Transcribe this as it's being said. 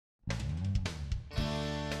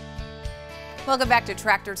Welcome back to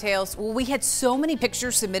Tractor Tales. Well, we had so many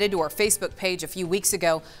pictures submitted to our Facebook page a few weeks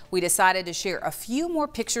ago. We decided to share a few more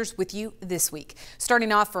pictures with you this week.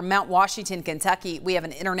 Starting off from Mount Washington, Kentucky, we have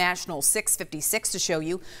an International 656 to show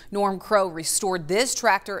you. Norm Crow restored this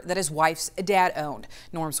tractor that his wife's dad owned.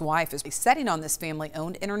 Norm's wife is setting on this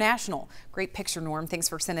family-owned International. Great picture, Norm. Thanks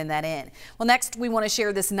for sending that in. Well, next we want to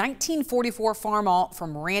share this 1944 Farmall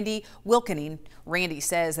from Randy Wilkening. Randy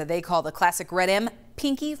says that they call the classic Red M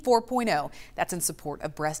Pinky 4.0. That's in support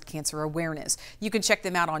of breast cancer awareness. You can check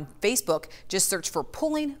them out on Facebook. Just search for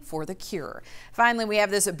Pulling for the Cure. Finally, we have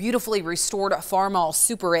this beautifully restored Farmall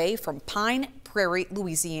Super A from Pine Prairie,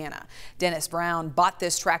 Louisiana. Dennis Brown bought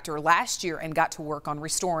this tractor last year and got to work on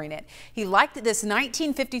restoring it. He liked this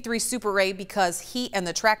 1953 Super A because he and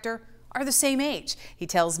the tractor are the same age. He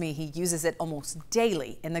tells me he uses it almost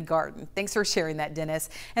daily in the garden. Thanks for sharing that, Dennis.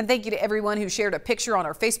 And thank you to everyone who shared a picture on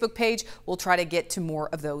our Facebook page. We'll try to get to more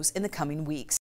of those in the coming weeks.